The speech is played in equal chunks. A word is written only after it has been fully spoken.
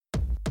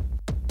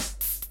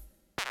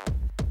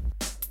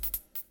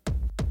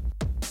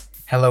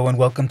Hello and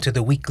welcome to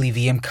the weekly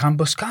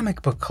vmcampos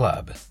Comic Book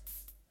Club.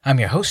 I'm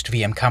your host,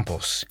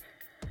 vmcampos.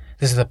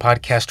 This is the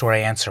podcast where I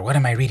answer, what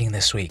am I reading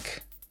this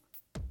week?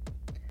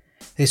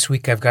 This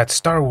week I've got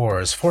Star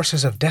Wars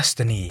Forces of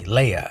Destiny,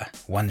 Leia,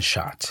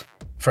 one-shot,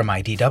 from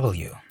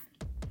IDW.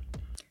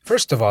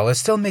 First of all, it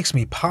still makes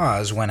me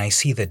pause when I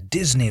see the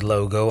Disney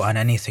logo on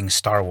anything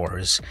Star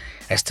Wars.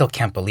 I still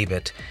can't believe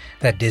it,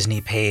 that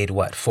Disney paid,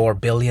 $4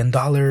 billion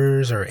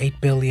or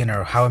 $8 billion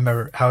or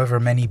however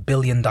many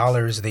billion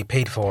dollars they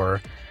paid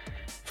for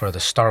the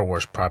Star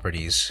Wars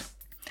properties.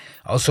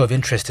 Also of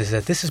interest is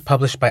that this is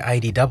published by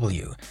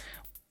IDW,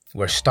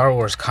 where Star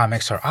Wars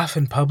comics are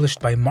often published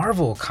by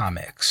Marvel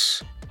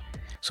Comics.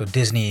 So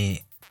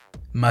Disney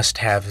must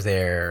have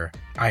their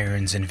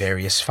irons in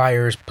various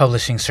fires,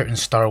 publishing certain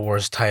Star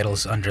Wars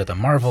titles under the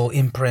Marvel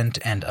imprint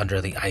and under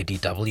the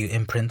IDW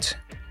imprint.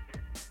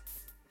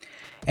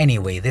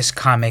 Anyway, this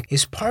comic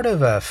is part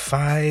of a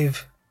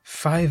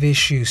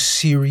five-issue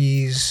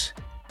series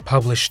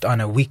published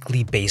on a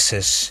weekly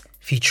basis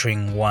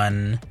featuring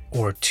one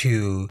or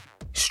two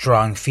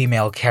strong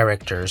female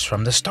characters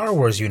from the Star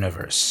Wars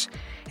universe,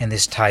 and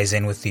this ties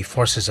in with the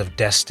Forces of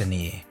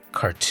Destiny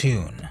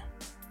cartoon.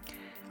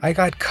 I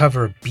got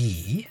cover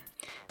B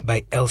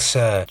by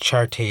Elsa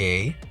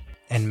Chartier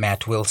and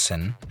Matt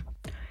Wilson.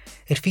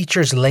 It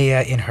features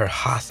Leia in her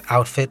Hoth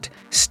outfit,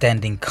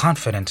 standing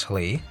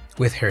confidently,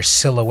 with her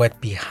silhouette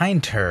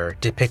behind her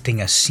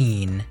depicting a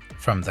scene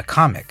from the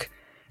comic.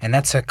 And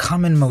that's a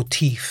common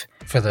motif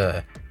for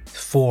the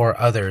four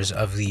others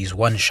of these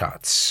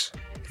one-shots.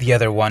 The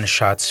other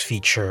one-shots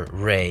feature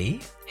Rey,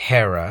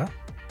 Hera,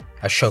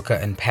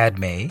 Ashoka and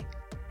Padme,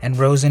 and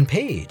Rose and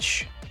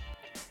Paige.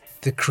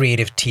 The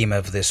creative team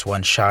of this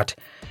one-shot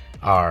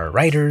are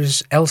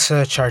writers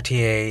Elsa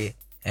Chartier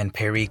and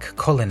Perique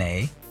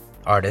Collinet,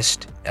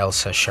 artist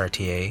Elsa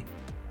Chartier,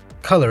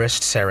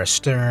 colorist Sarah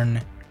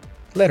Stern,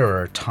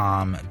 letterer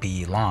Tom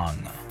B.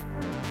 Long.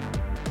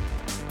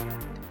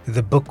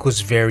 The book was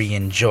very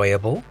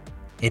enjoyable.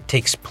 It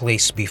takes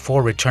place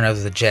before Return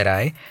of the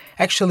Jedi,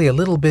 actually a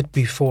little bit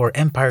before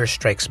Empire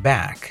Strikes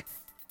Back.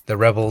 The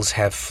rebels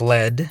have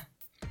fled.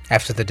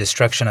 After the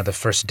destruction of the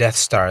first Death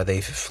Star,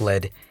 they've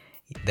fled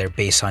their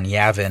base on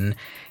Yavin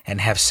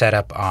and have set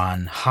up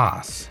on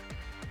Hoth.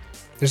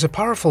 There's a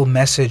powerful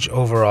message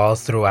overall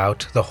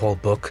throughout the whole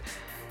book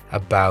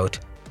about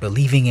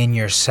believing in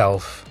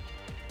yourself,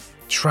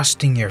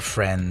 trusting your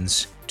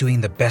friends,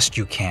 doing the best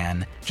you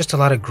can, just a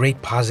lot of great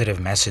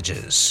positive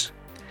messages.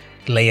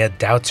 Leia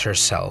doubts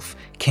herself.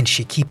 Can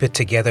she keep it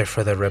together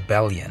for the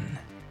rebellion?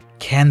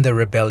 Can the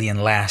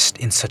rebellion last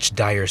in such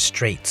dire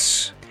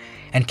straits?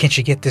 And can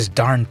she get this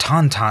darn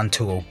Tauntaun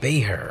to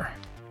obey her?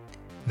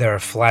 There are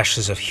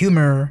flashes of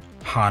humor,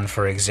 Han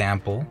for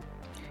example,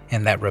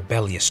 and that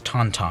rebellious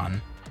Tauntaun,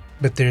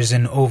 but there's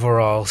an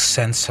overall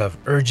sense of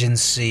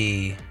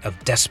urgency,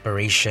 of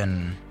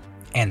desperation,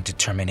 and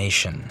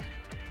determination.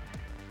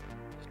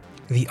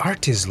 The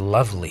art is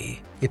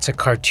lovely. It's a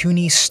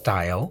cartoony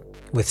style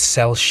with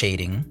cell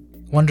shading,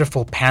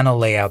 wonderful panel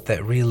layout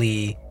that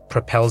really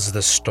propels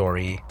the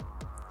story,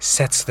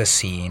 sets the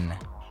scene,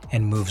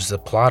 and moves the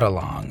plot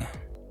along.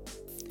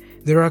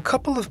 There are a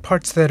couple of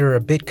parts that are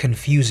a bit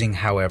confusing,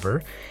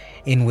 however,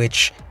 in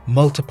which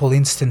multiple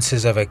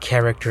instances of a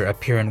character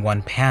appear in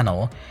one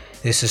panel.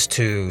 This is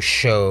to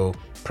show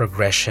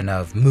progression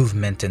of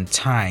movement and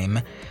time,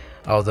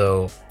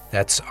 although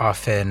that's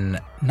often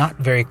not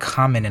very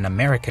common in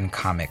American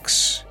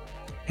comics.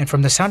 And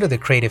from the sound of the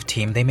creative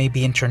team, they may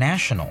be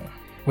international,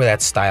 where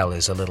that style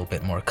is a little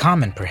bit more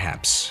common,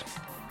 perhaps.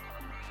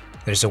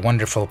 There's a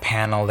wonderful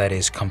panel that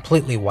is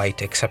completely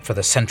white except for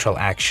the central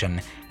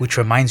action, which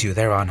reminds you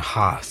they're on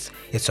Hoth.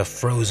 It's a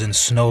frozen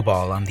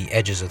snowball on the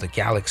edges of the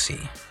galaxy,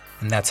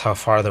 and that's how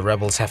far the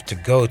rebels have to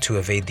go to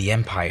evade the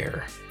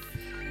Empire.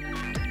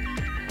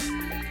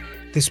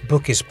 This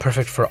book is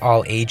perfect for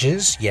all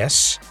ages,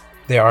 yes.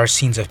 There are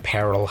scenes of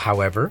peril,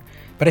 however,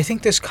 but I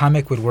think this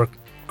comic would work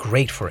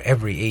great for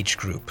every age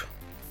group.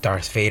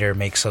 Darth Vader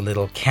makes a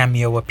little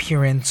cameo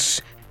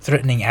appearance,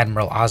 threatening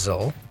Admiral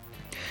Ozzel.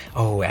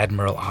 Oh,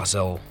 Admiral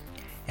Ozzel.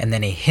 And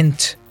then a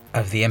hint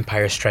of The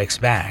Empire Strikes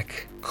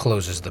Back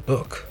closes the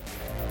book.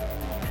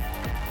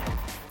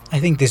 I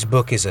think this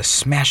book is a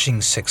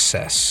smashing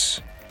success.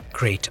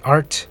 Great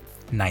art,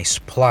 nice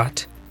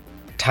plot,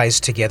 ties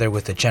together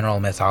with the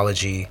general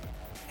mythology,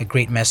 a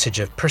great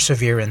message of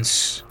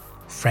perseverance,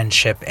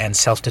 friendship, and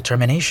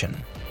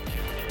self-determination.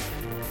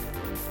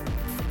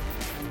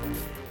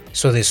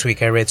 So this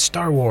week I read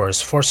Star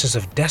Wars Forces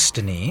of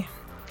Destiny,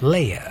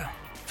 Leia,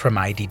 from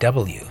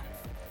IDW.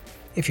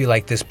 If you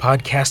like this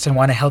podcast and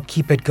want to help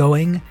keep it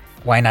going,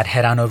 why not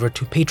head on over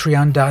to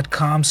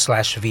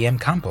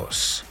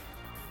patreon.com/vmcampos.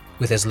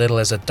 With as little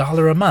as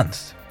 $1 a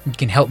month, you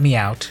can help me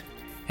out,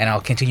 and I'll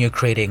continue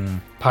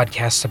creating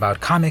podcasts about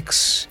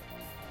comics,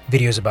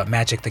 videos about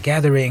Magic the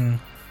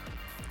Gathering,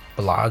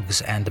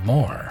 blogs, and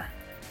more.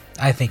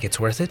 I think it's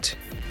worth it.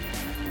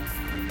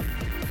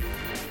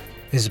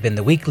 This has been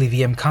the weekly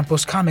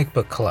vmcampos Comic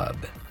Book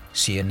Club.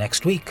 See you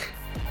next week.